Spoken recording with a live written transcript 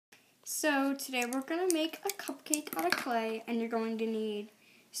So today we're going to make a cupcake out of clay, and you're going to need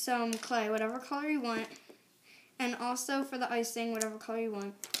some clay, whatever color you want, and also for the icing, whatever color you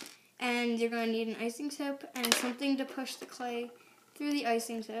want. And you're going to need an icing tip and something to push the clay through the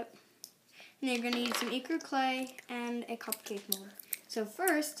icing tip. And you're going to need some ecru clay and a cupcake mold. So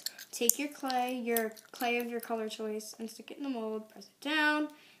first, take your clay of your color choice, and stick it in the mold, press it down,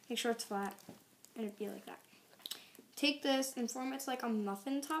 make sure it's flat, and it'd be like that. Take this and form it like a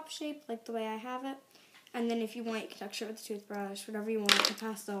muffin top shape, like the way I have it. And then if you want, you can texture it with a toothbrush, whatever you want, and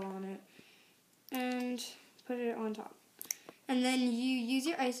pastel on it. And put it on top. And then you use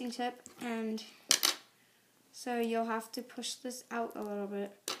your icing tip, and so you'll have to push this out a little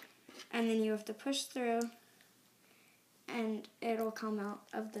bit. And then you have to push through, and it'll come out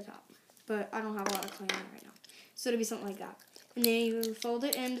of the top. But I don't have a lot of clay in it right now. So it'll be something like that. And then you fold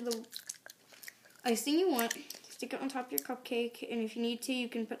it into the icing you want. Stick it on top of your cupcake, and if you need to, you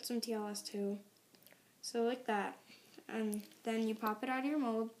can put some TLS too. So like that. And then you pop it out of your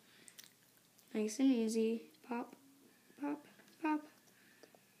mold. Nice and easy. Pop, pop, pop.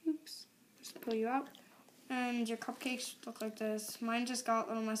 Oops. Just pull you out. And your cupcakes look like this. Mine just got a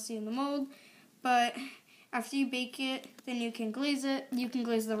little messy in the mold, but after you bake it, then you can glaze it. You can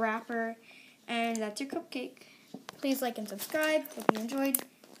glaze the wrapper, and that's your cupcake. Please like and subscribe. Hope you enjoyed.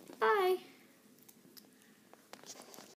 Bye.